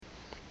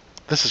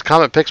This is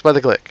Comet Picks by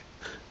the Glick.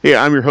 Hey,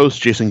 I'm your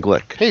host, Jason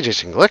Glick. Hey,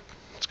 Jason Glick.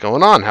 What's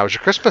going on? How was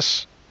your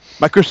Christmas?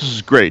 My Christmas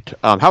is great.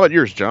 How about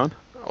yours, John?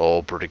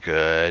 Oh, pretty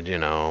good.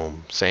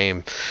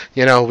 Same.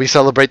 We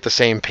celebrate the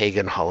same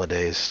pagan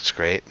holidays. It's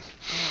great.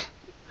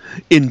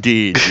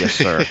 Indeed, yes,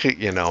 sir.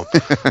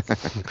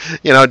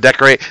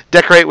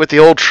 Decorate with the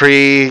old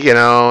tree,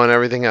 and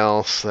everything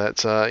else.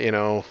 That's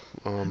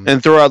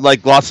and throw out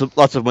like lots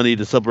of money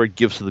to celebrate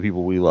gifts to the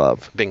people we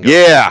love. Bingo.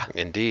 Yeah,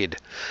 indeed.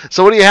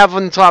 So, what do you have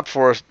on tap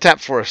for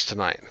us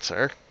tonight,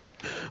 sir?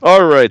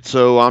 All right,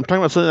 so I'm talking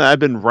about something that I've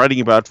been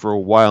writing about for a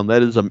while, and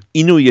that is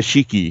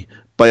Inuyashiki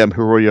by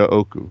Hiroya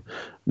Oku.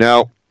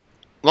 Now,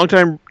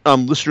 longtime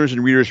listeners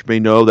and readers may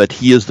know that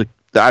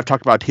I've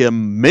talked about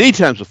him many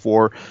times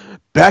before.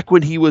 Back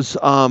when his series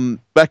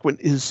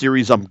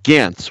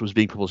Gantz was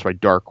being published by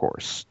Dark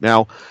Horse.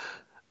 Now,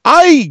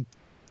 I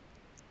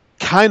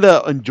kind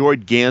of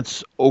enjoyed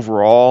Gantz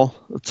overall.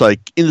 It's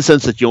like in the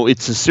sense that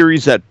it's a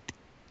series that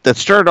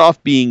started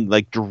off being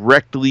like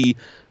directly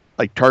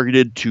like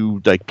targeted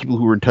to like people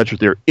who were in touch with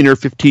their inner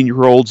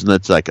 15-year-olds, and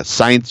that's like a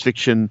science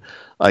fiction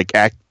like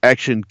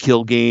action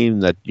kill game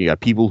that you got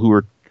people who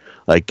are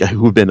like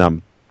who have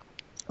been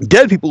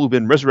dead people who've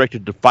been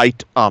resurrected to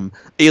fight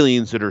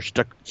aliens that are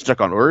stuck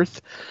on Earth,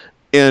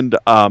 and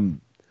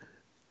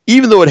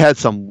even though it had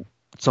some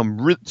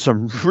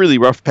really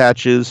rough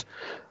patches,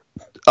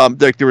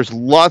 there was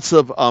lots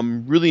of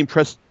really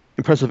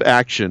impressive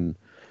action,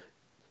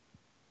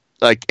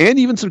 like, and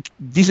even some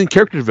decent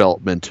character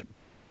development,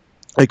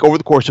 like over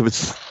the course of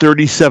its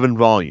 37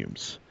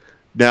 volumes.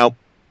 Now,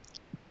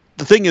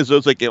 the thing is, though,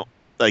 it's like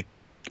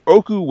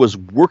Oku was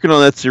working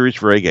on that series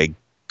for like a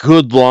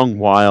good long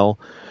while.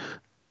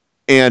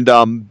 And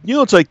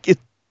it's like this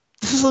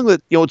is something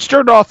that it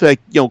started off like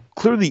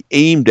clearly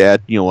aimed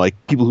at like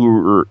people who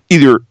are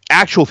either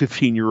actual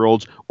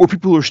 15-year-olds or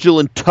people who are still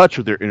in touch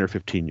with their inner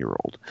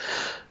 15-year-old.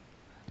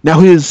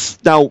 Now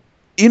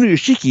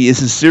Inuyashiki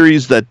is a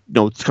series that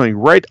it's coming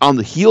right on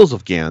the heels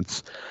of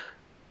Gantz,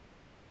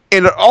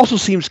 and it also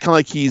seems kind of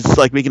like he's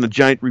like making a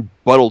giant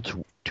rebuttal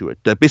to it.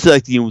 That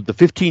basically like the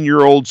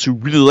 15-year-olds who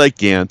really like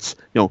Gantz,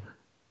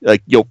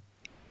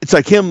 it's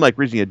like him like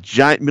raising a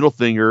giant middle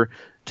finger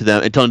to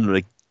them and telling them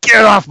to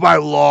get off my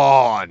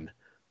lawn.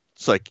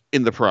 It's like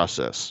in the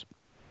process,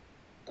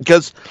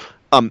 because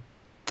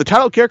the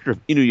title character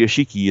of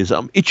Inuyashiki is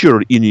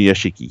Ichiro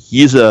Inuyashiki.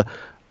 He is a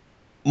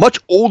much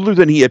older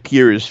than he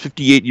appears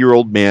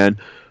 58-year-old man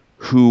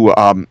who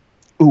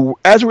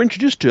as we're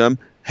introduced to him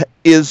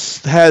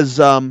has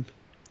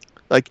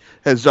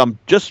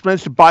just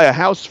managed to buy a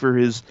house for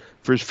his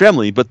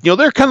family, but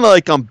they're kind of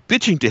like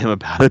bitching to him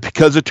about it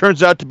because it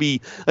turns out to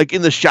be like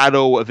in the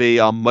shadow of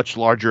a much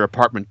larger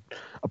apartment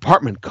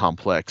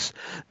complex.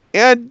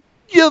 And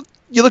you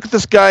look at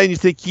this guy and you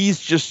think he's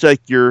just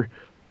like your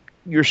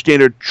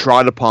standard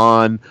trod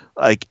upon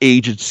like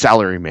aged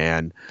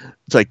salaryman.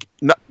 It's like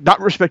not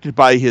respected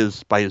by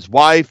his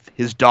wife,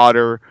 his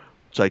daughter,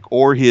 it's like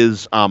or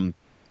his son.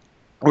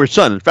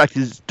 In fact,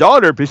 his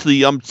daughter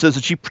basically says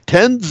that she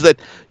pretends that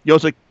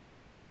it's like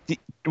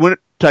when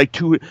like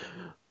to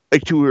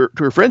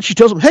her friends, she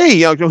tells him, "Hey,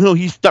 he's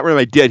not really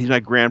my dad, he's my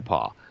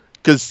grandpa,"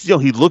 because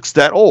he looks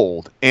that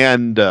old.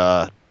 And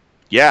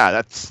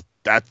that's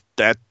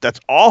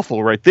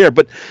awful right there.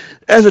 But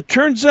as it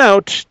turns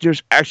out,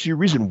 there's actually a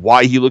reason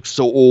why he looks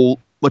so old,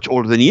 much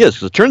older than he is.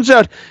 Because it turns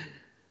out,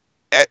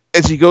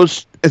 as he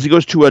goes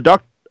to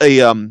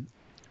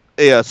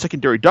a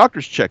secondary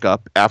doctor's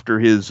checkup after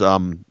his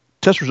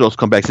test results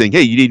come back saying,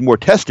 "Hey, you need more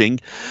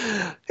testing,"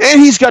 and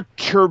he's got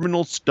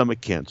terminal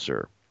stomach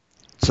cancer.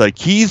 It's like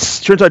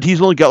turns out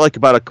he's only got like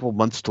about a couple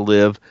months to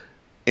live,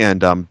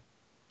 and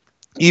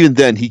even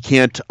then he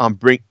can't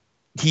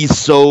he's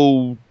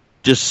so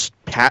just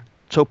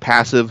so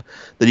passive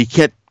that he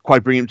can't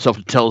quite bring himself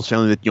to tell his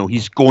family that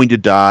he's going to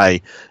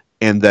die,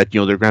 and that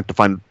they're going to have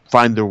to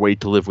find their way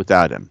to live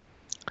without him.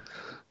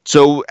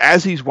 So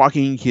as he's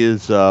walking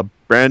his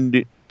brand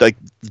new, like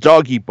the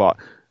dog he bought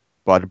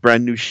a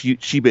brand new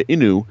Shiba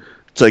Inu,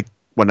 it's like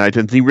one night,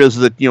 and he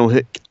realizes that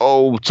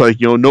it's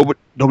like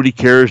nobody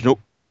cares,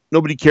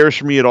 nobody cares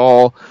for me at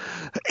all.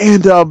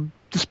 And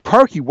this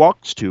park he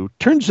walks to,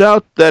 turns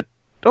out that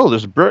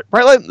there's a bright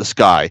light in the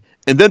sky,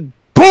 and then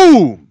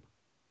boom,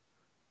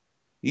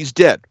 he's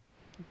dead,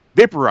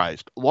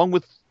 vaporized, along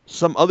with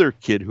some other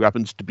kid who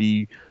happens to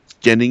be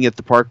standing at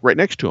the park right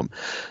next to him.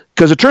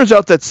 Because it turns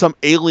out that some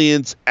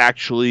aliens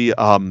actually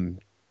were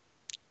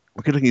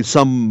conducting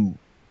some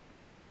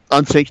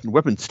unsanctioned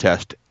weapons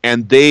test,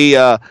 and they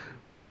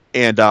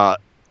and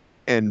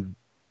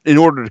in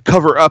order to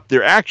cover up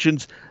their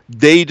actions,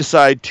 they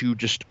decide to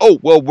just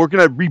we're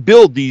going to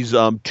rebuild these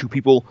two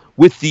people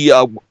with the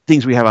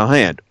things we have on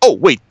hand. Oh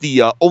wait,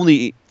 the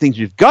only things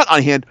we've got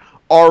on hand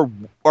are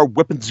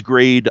weapons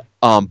grade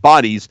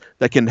bodies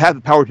that can have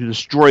the power to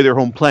destroy their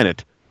home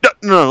planet.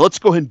 No, let's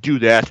go ahead and do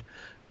that,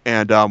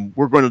 and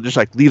we're going to just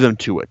like leave them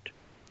to it.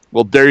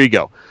 Well, there you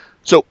go.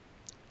 So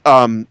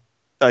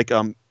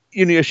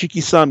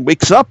Inuyashiki-san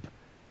wakes up,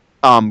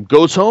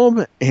 goes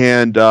home,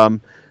 and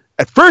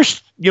at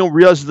first,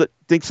 realizes that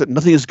thinks that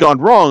nothing has gone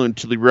wrong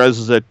until he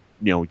realizes that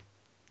he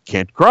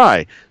can't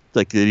cry,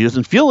 like that he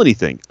doesn't feel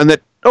anything, and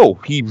that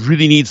he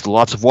really needs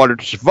lots of water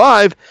to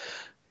survive.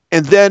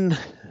 And then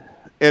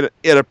at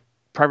a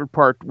private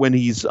part when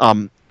he's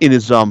in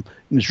his room,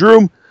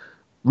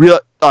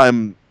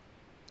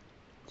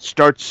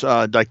 starts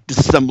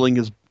disassembling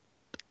his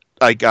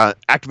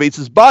activates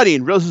his body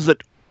and realizes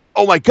that,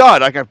 oh my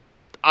god,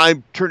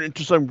 I'm turned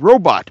into some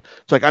robot.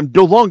 It's like I'm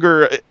no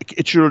longer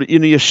Ichiro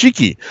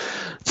Inuyashiki.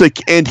 It's like,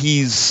 and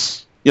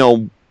he's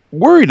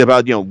worried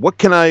about what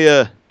can I.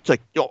 It's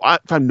like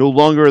if I'm no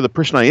longer the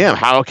person I am,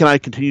 how can I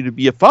continue to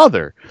be a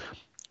father?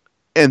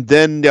 And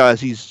then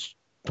as he's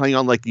planning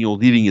on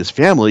leaving his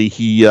family,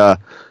 he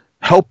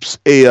helps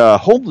a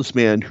homeless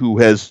man who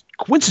has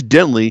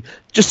coincidentally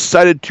just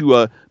decided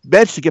to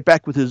manage to get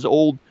back with his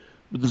old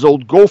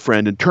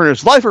girlfriend and turn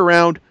his life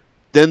around.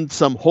 Then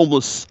some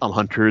homeless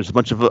hunters, a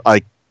bunch of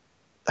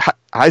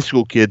high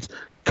school kids,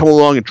 come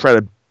along and try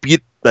to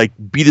beat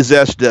his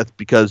ass to death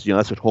because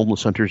that's what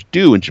homeless hunters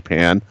do in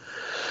Japan.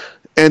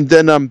 And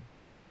then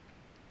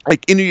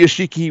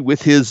Inuyashiki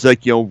with his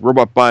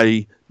robot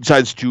body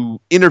decides to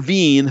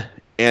intervene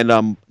and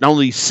not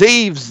only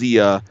saves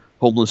the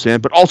homeless man,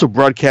 but also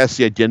broadcasts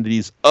the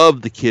identities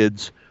of the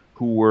kids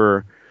who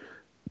were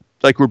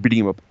beating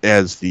him up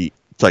as the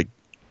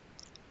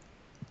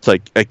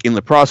in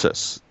the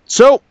process.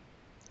 So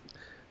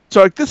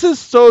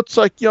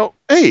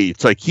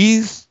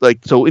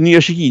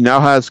Inuyashiki now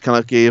has kind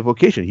of a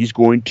vocation. He's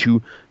going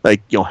to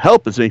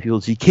help as many people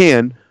as he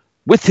can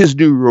with his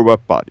new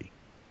robot body.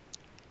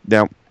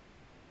 Now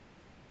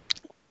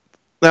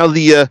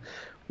the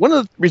one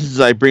of the reasons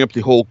I bring up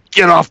the whole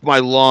 "get off my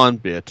lawn"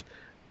 bit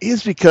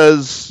is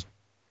because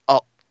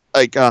a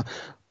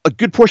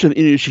good portion of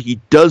Inuyashiki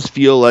does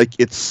feel like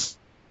it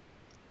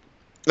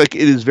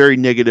is very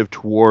negative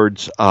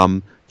towards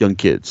young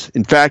kids.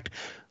 In fact,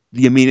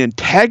 the main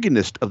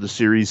antagonist of the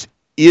series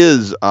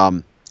is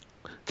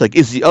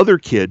the other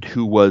kid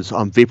who was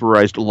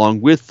vaporized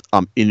along with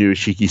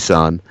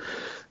Inuyashiki-san,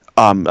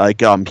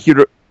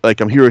 Hiro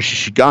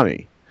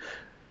Shishigami.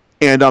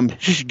 And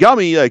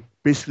Shishigami,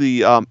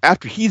 basically,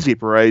 after he's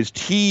vaporized,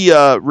 he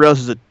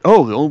realizes that, the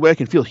only way I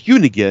can feel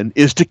human again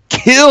is to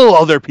kill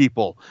other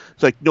people.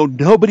 It's like, no,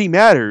 nobody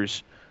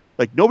matters.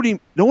 No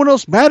one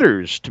else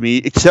matters to me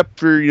except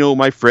for,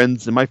 my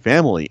friends and my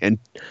family. And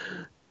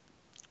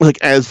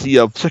as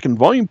the second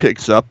volume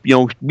picks up,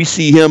 we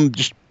see him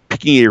just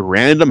picking a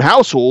random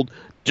household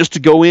just to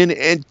go in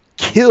and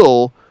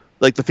kill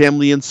the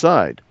family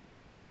inside.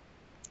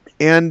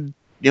 And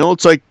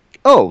it's like,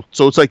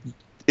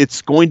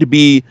 it's going to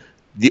be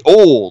the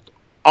old,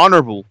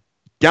 honorable,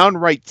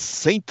 downright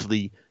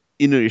saintly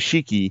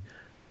Inuyashiki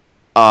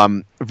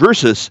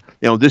versus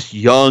this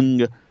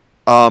young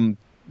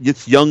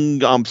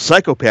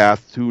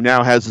psychopath who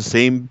now has the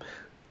same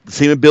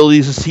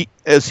abilities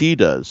as he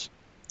does.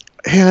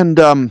 And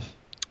as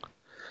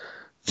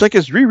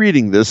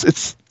rereading this,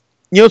 it's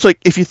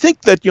if you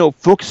think that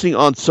focusing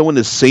on someone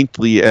as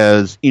saintly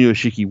as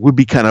Inuyashiki would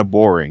be kind of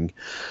boring,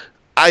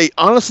 I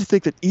honestly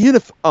think that even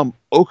if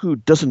Oku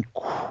doesn't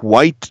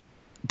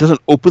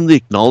openly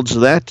acknowledge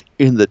that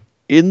in the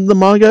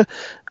manga,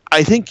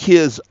 I think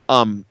his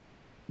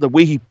the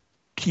way he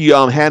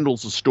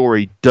handles the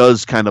story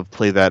does kind of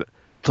play that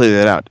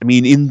out. I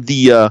mean, in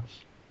the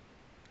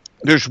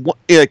there's one,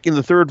 in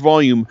the third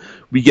volume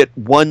we get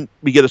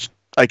a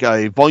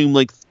volume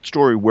length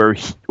story where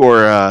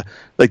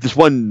this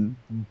one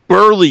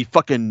burly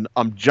fucking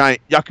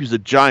giant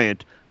Yakuza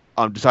giant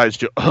decides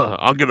to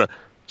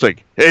it's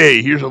like,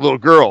 hey, here's a little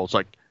girl. It's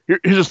like,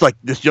 here's just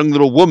this young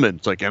little woman.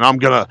 It's like, and I'm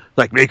gonna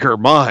make her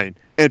mine.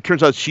 And it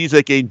turns out she's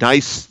a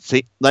nice,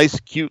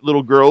 cute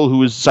little girl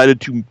who has decided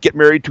to get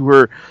married to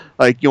her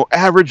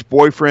average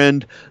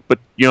boyfriend. But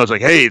it's like,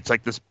 hey, it's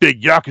like this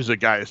big Yakuza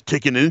guy is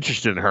taking an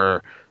interest in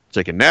her. It's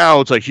like, and now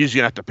it's like she's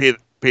gonna have to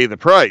pay the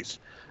price.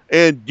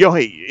 And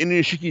hey,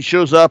 Inuyashiki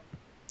shows up,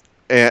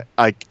 and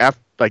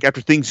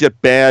after things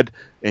get bad,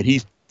 and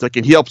he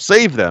helps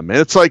save them, and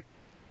it's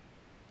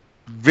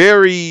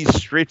very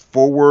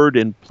straightforward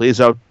and plays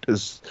out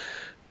as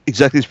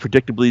exactly as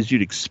predictably as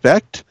you'd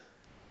expect.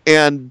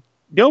 And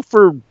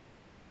for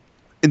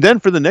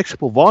the next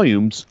couple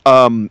volumes,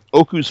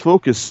 Oku's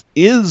focus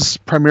is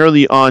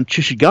primarily on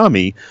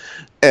Shishigami,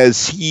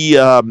 as he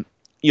as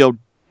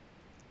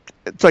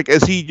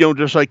he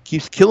just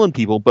keeps killing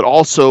people, but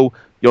also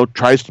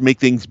tries to make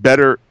things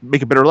better,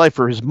 make a better life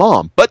for his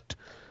mom. But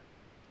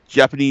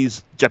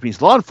Japanese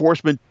law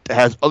enforcement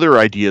has other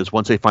ideas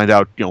once they find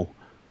out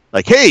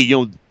hey,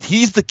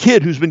 he's the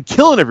kid who's been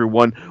killing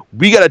everyone.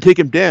 We got to take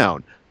him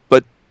down.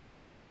 But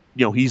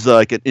he's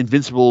an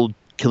invincible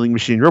killing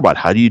machine robot.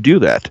 How do you do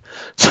that?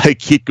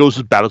 It's it goes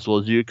about as well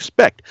as you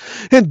expect.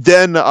 And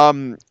then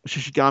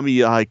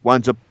Shishigami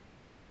winds up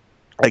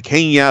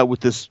hanging out with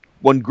this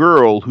one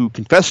girl who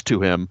confessed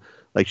to him.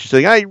 She's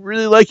saying, I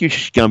really like you,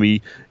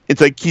 Shishigami.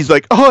 It's he's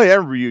like, oh, I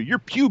remember you. You're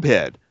Pube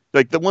Head.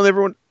 The one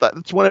everyone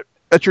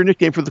that's your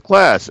nickname for the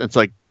class. And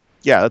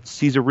it's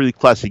he's a really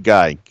classy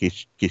guy, in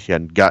case you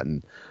hadn't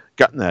gotten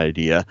that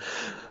idea.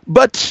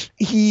 But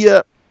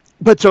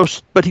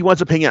but he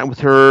winds up hanging out with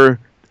her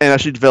and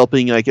actually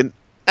developing like an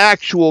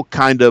actual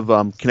kind of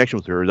connection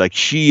with her.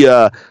 She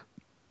wants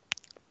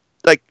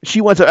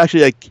to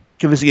actually like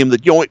convincing him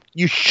that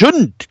you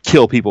shouldn't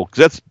kill people because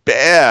that's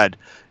bad.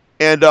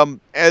 And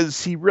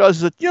as he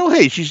realizes that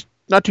hey, she's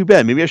not too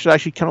bad. Maybe I should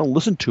actually kind of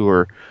listen to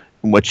her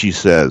and what she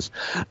says.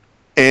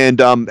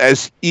 And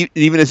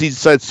even as he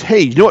decides, hey,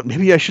 you know what?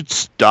 Maybe I should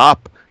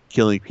stop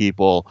killing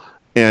people.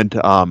 And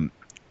listen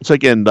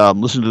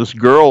to this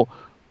girl.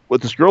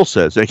 What this girl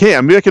says, like, hey,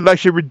 maybe I could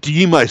actually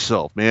redeem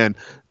myself, man.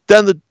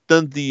 Then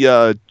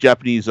the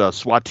Japanese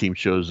SWAT team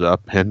shows up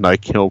and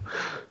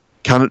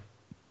kind of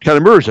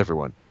murders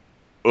everyone.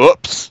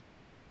 Oops.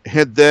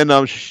 And then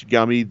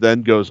Shishigami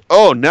then goes,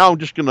 oh, now I'm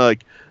just gonna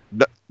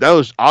that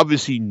was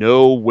obviously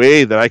no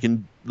way that I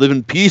can live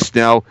in peace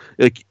now.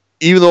 Like,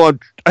 even though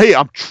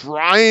I'm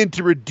trying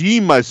to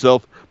redeem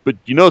myself, but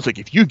it's like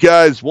if you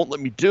guys won't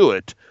let me do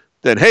it,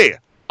 then hey,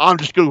 I'm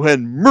just gonna go ahead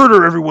and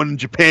murder everyone in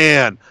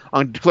Japan.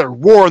 I'm gonna declare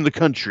war on the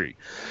country.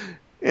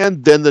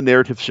 And then the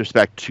narrative shifts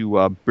back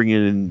to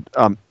bringing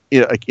in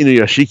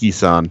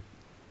Inuyashiki-san.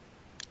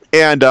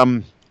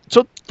 And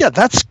so yeah,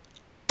 that's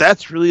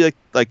really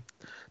like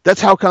that's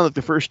how kind of like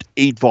the first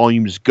 8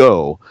 volumes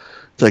go.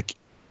 It's like,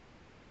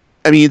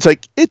 I mean,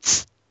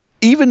 it's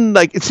even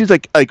like it seems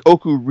like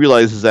Oku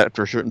realizes that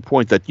after a certain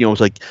point that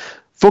it's like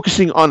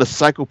focusing on a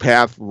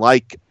psychopath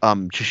like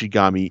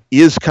Shishigami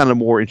is kind of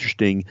more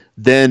interesting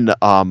than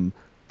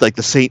like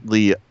the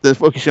saintly than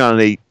focusing on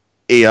a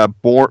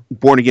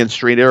born again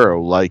straight arrow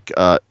like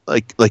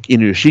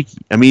Inuyashiki.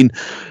 I mean,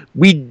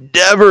 we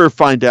never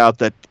find out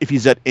that if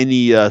he's at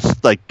any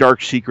like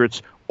dark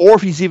secrets or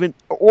if he's even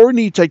or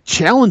needs like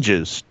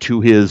challenges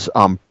to his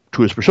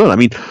persona. I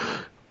mean,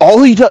 all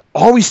we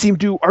seem to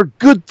do are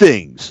good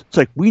things. It's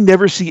like we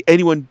never see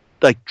anyone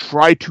like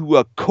try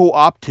to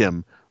co-opt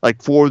him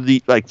for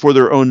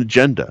their own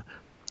agenda.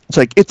 It's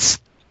like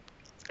it's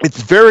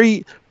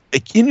very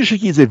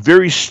Inuyashiki is a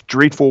very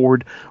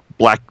straightforward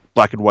black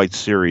and white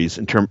series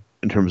in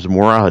terms of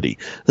morality.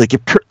 Like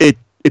it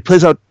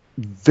plays out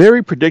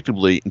very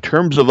predictably in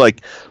terms of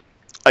like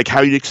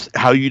how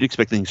you'd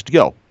expect things to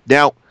go.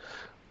 Now,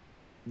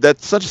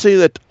 that's not to say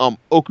that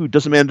Oku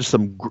doesn't manage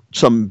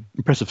some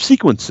impressive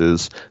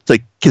sequences. It's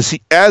like because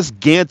as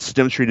Gantz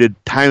demonstrated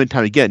time and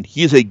time again,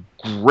 he is a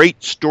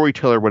great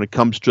storyteller when it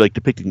comes to like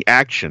depicting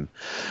action,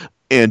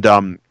 and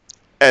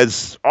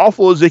as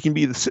awful as they can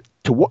be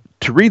to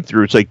read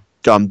through, it's like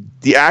some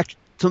of the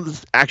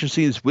action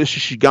scenes with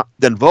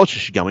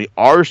Shishigami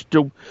are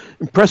still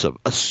impressive,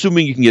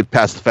 assuming you can get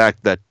past the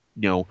fact that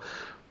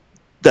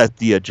that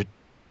the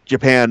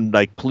Japan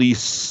like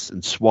police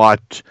and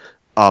SWAT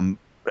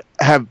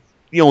have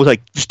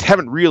just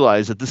haven't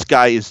realized that this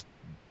guy is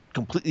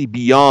completely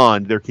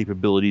beyond their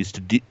capabilities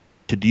to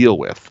deal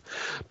with.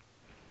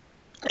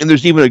 And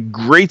there's even a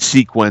great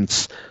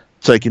sequence,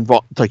 it's like in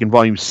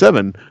volume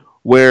 7,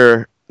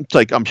 where it's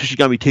like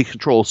Shishigami takes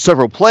control of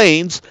several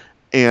planes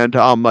and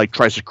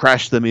tries to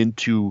crash them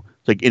into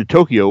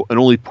Tokyo, and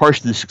only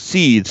partially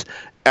succeeds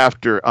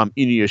after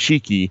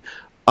Inuyashiki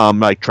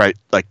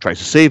tries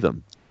to save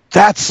them.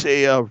 That's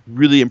a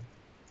really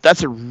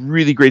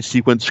great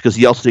sequence because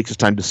he also takes his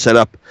time to set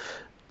up,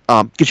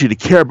 get you to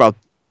care about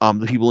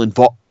the people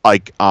involved,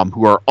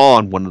 who are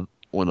on one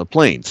of the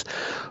planes.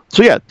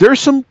 So yeah, there's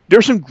some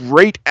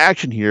great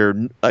action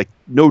here,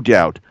 no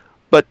doubt.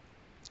 But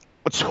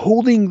what's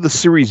holding the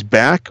series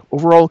back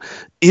overall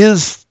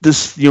is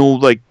this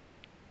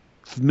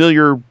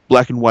familiar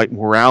black and white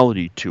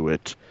morality to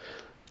it.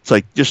 It's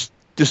like just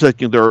like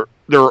there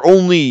are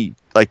only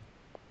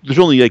there's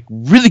only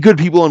really good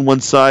people on one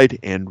side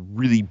and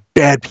really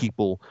bad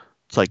people.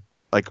 It's like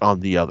on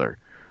the other.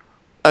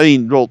 I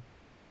mean, well,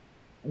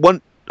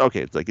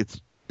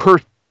 it's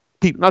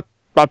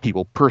not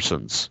people,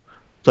 persons.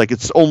 It's like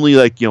it's only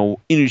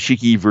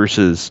Inuyashiki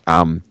versus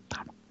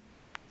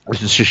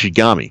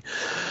Shishigami,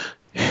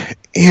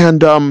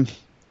 and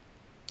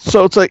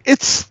so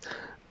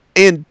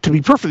and to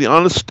be perfectly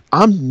honest,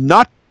 I'm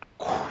not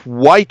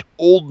quite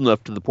old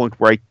enough to the point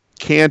where I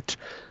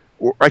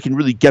can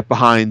really get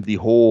behind the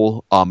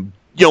whole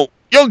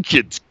young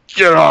kids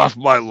get off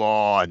my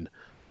lawn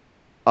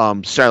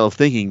style of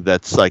thinking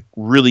that's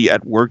really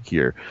at work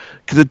here,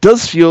 because it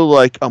does feel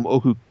like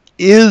Oku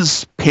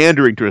is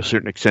pandering to a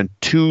certain extent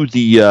to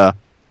the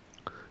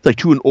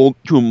to an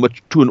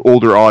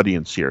older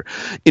audience here.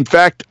 In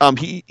fact,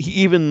 he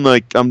even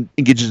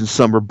engages in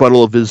some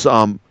rebuttal of his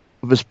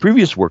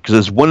previous work, because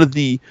as one of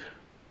the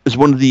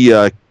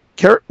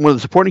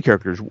supporting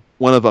characters,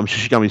 one of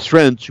Shishigami's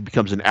friends who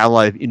becomes an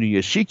ally of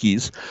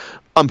Inuyashiki's,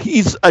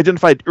 he's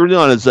identified early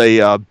on as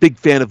a big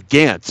fan of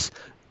Gantz,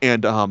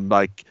 and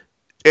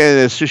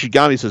as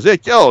Shishigami says, hey,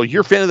 yo,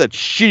 you're a fan of that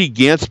shitty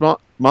Gantz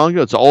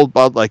manga? It's all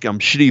about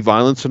shitty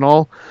violence and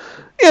all.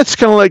 Yeah, it's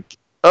kind of like,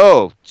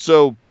 I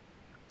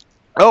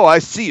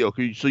see.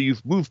 Okay, so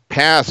you've moved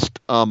past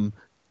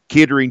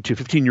catering to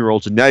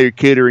 15-year-olds, and now you're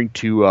catering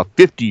to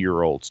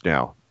 50-year-olds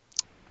now.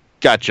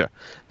 Gotcha.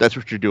 That's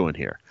what you're doing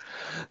here.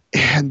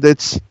 And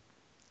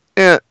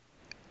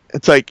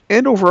it's like,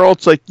 and overall,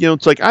 it's like,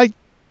 it's like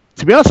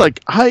to be honest,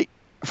 like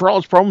for all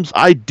its problems,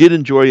 I did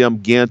enjoy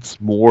Gantz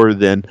more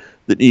than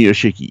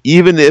Inuyashiki,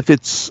 even if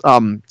its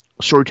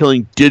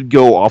storytelling did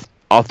go off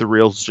the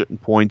rails at certain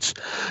points.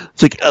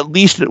 It's like at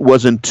least it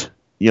wasn't,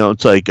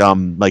 it's like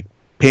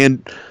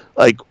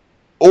like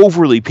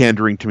overly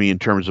pandering to me in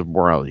terms of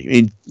morality. I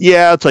mean,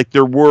 yeah, it's like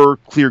there were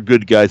clear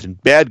good guys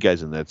and bad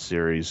guys in that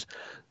series,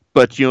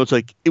 but it's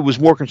like it was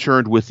more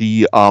concerned with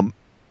the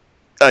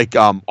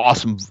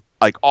awesome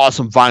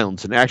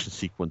violence and action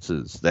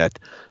sequences that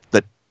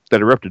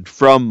erupted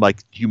from like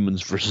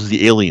humans versus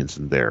the aliens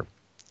in there.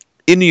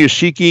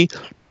 Inuyashiki,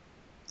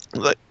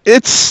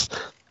 it's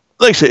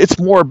like I said, it's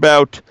more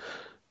about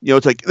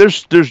it's like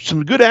there's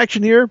some good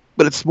action here,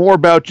 but it's more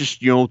about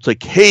just it's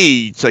like,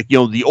 hey, it's like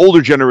the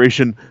older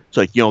generation, it's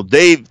like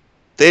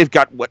they've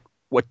got what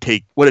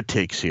it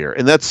takes here,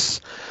 and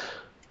that's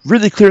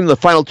really clear in the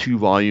final two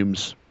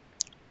volumes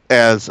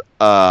as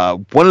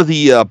one of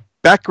the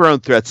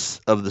background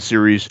threats of the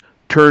series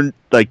comes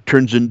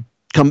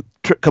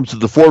to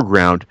the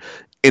foreground,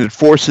 and it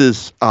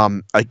forces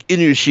like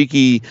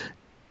Inuyashiki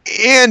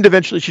and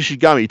eventually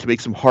Shishigami to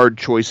make some hard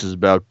choices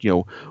about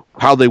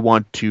how they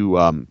want to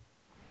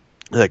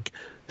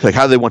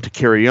how they want to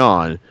carry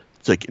on.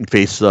 It's like in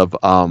face of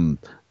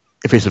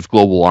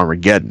global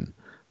Armageddon.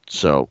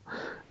 So,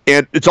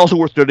 and it's also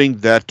worth noting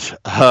that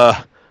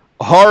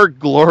our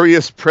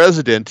glorious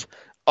president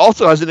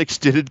also has an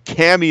extended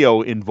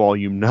cameo in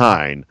Volume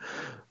 9.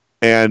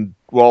 And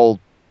while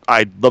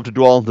I'd love to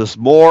dwell on this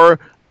more,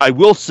 I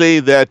will say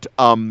that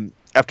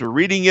after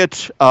reading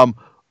it,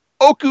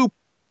 Oku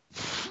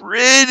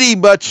pretty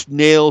much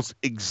nails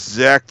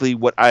exactly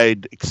what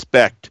I'd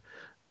expect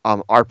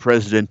our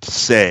president to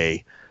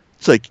say.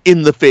 It's like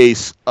in the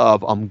face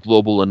of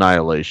global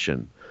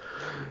annihilation.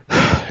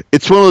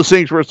 It's one of those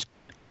things where it's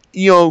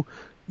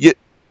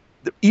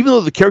even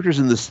though the characters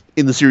in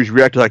the series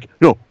react like,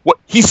 what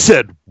he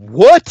said,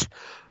 what?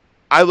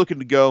 I look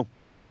and go,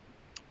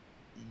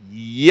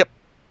 yep,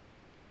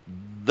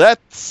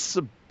 that's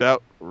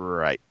about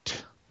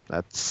right.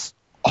 That's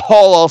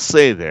all I'll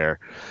say there.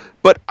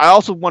 But I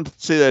also want to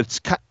say that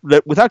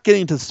that without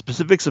getting into the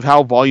specifics of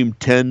how Volume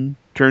 10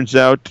 turns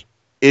out,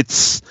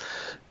 the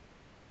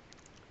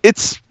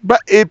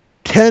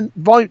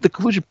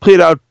conclusion played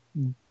out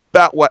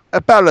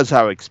about as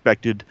how I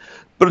expected.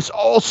 But it's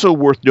also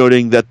worth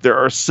noting that there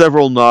are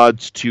several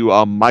nods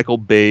to Michael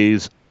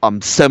Bay's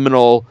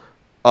seminal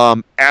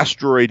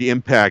asteroid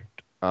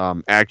impact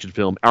action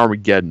film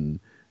Armageddon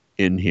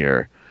in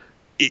here.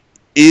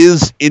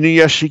 Is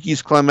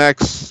Inuyashiki's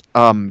climax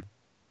a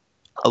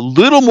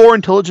little more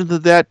intelligent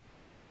than that?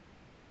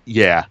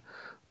 Yeah.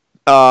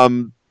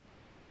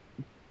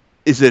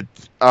 Is it?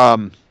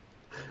 I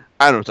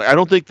don't know. I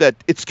don't think that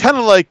it's kind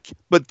of like,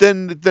 but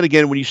then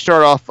again, when you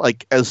start off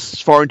like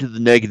as far into the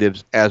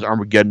negatives as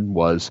Armageddon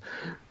was,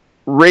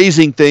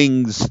 raising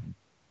things,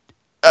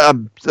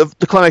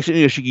 the climax of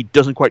Inuyashiki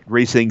doesn't quite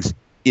raise things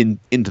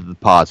into the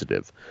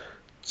positive.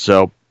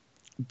 So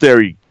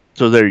there you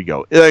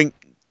go.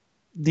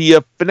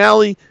 The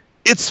finale,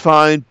 it's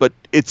fine, but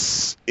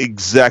it's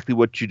exactly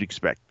what you'd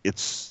expect.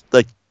 It's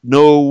like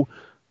no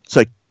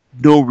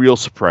real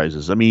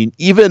surprises. I mean,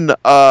 even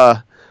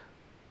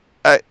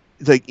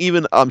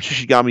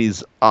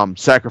Shishigami's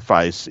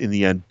sacrifice in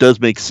the end does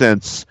make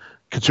sense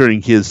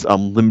concerning his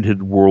limited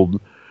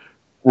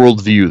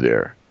worldview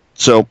there.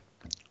 So,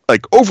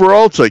 like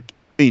overall, it's like,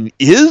 I mean,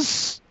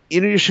 is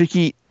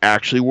Inuyashiki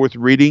actually worth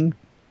reading?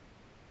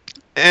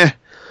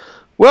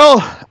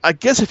 Well, I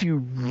guess if you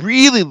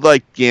really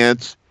like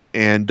Gantz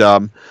and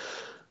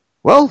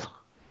well,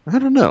 I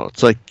don't know.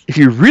 It's like if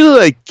you really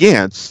like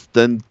Gantz,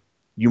 then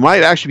you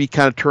might actually be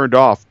kind of turned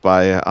off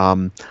by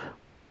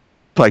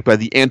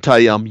the anti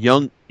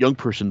young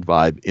person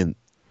vibe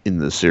in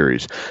the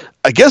series.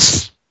 I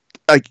guess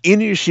like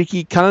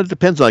Inuyashiki kind of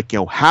depends on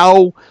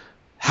how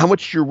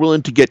much you're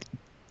willing to get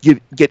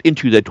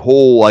into that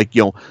whole like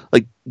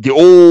the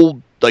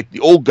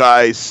old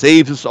guy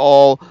saves us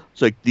all.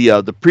 It's like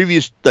the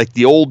previous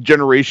the old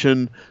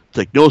generation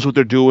knows what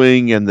they're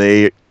doing, and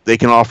they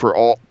can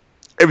offer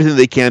everything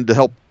they can to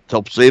help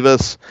save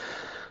us.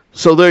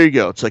 So there you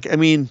go. It's like, I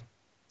mean,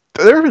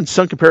 there have been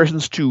some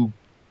comparisons to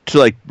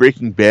like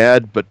Breaking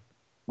Bad, but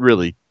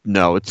really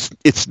no,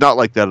 it's not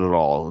like that at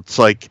all. It's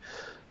like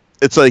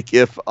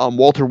if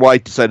Walter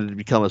White decided to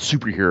become a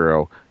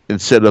superhero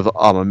instead of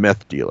a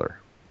meth dealer.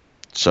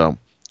 So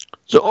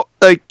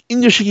like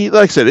Inuyashiki,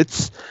 like I said,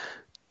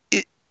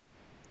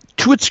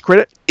 to its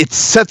credit, it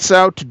sets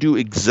out to do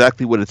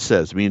exactly what it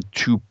says. I mean,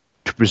 to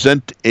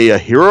present a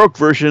heroic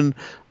version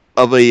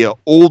of a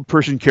old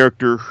person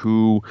character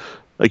who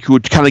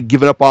had kind of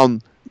given up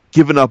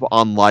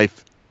on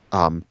life,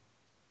 at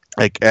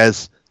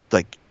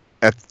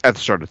the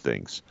start of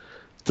things.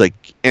 It's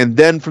like, and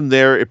then from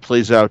there it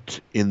plays out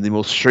in the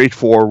most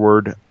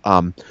straightforward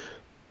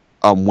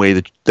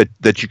way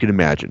that you can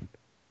imagine.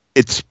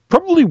 It's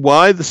probably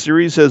why the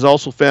series has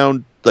also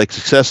found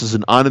success as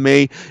an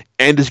anime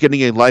and is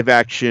getting a live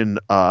action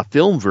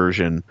film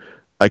version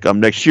like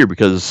next year,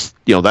 because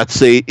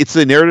it's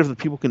a narrative that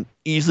people can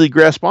easily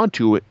grasp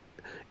onto it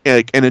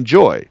and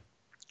enjoy.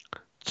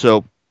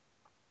 So,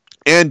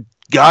 and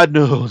God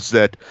knows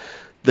that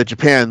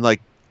Japan,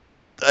 like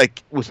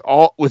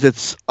with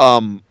its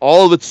all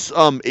of its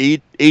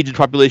aged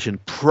population,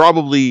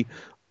 probably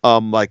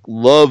like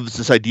loves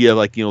this idea of,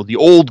 like, the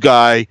old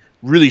guy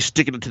really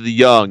sticking it to the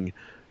young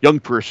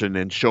person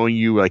and showing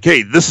you, like,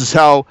 hey, this is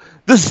how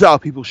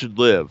people should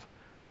live.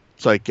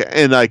 It's like,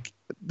 and like,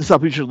 this is how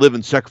people should live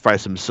and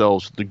sacrifice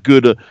themselves for the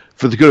good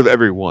of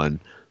everyone.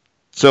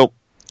 So,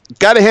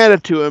 gotta hand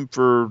it to him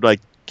for, like,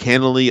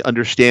 cannily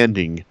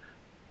understanding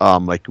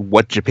like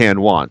what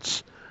Japan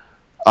wants.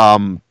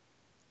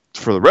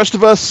 For the rest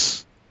of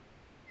us,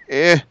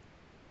 it's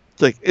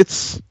like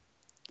it's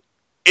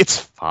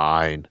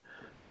fine.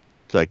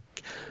 It's like,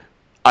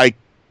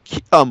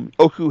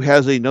 Oku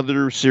has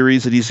another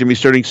series that he's gonna be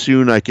starting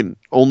soon. I can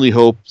only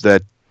hope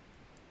that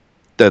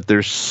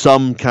there's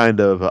some kind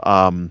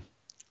of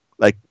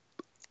like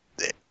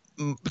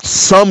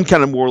some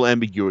kind of moral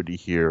ambiguity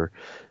here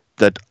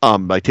that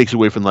like takes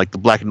away from, like, the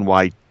black and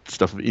white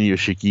stuff of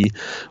Inuyashiki,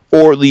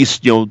 or at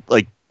least,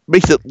 like,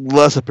 makes it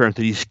less apparent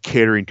that he's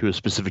catering to a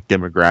specific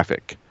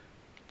demographic.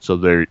 So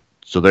there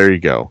you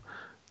go.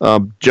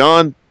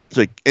 John,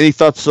 like, any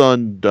thoughts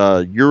on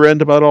your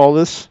end about all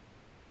this?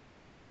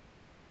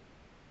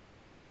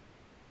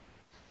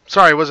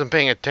 Sorry, I wasn't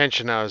paying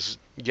attention. I was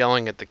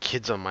yelling at the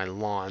kids on my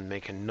lawn,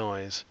 making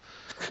noise.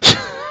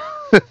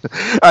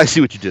 I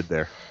see what you did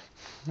there.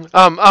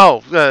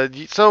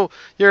 So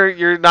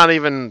you're not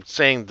even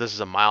saying this is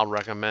a mild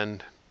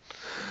recommend?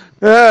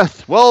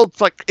 Well, it's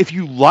like, if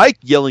you like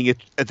yelling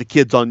at the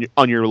kids on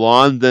your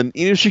lawn, then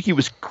Inuyashiki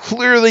was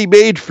clearly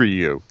made for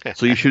you.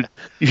 So you should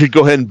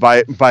go ahead and buy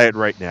it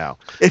right now.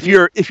 If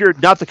you're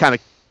not the kind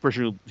of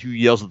person who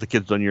yells at the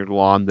kids on your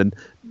lawn, then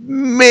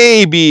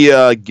maybe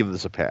give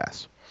this a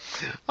pass.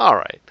 All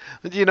right.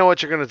 Do you know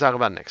what you're going to talk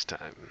about next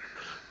time?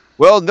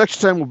 Well, next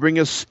time will bring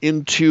us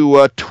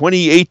into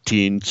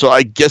 2018. So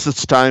I guess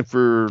it's time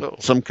for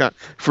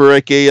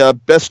like a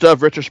best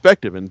of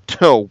retrospective. And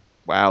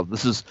wow,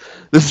 this is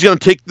gonna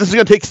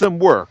take some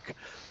work.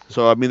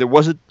 So, I mean, there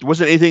wasn't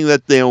anything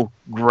that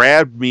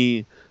grabbed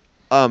me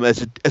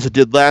as it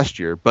did last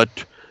year. But,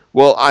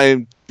 well,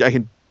 I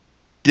can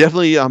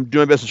definitely do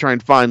my best to try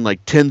and find,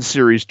 like, 10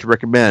 series to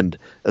recommend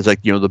as,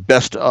 like, the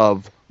best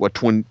of what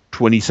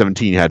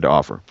 2017 had to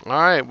offer. All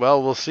right.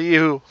 Well, we'll see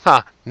you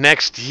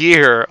next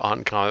year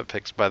on Comic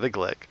Picks by the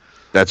Glick.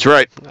 That's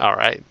right. All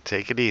right.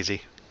 Take it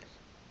easy.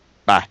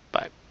 Bye.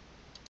 Bye.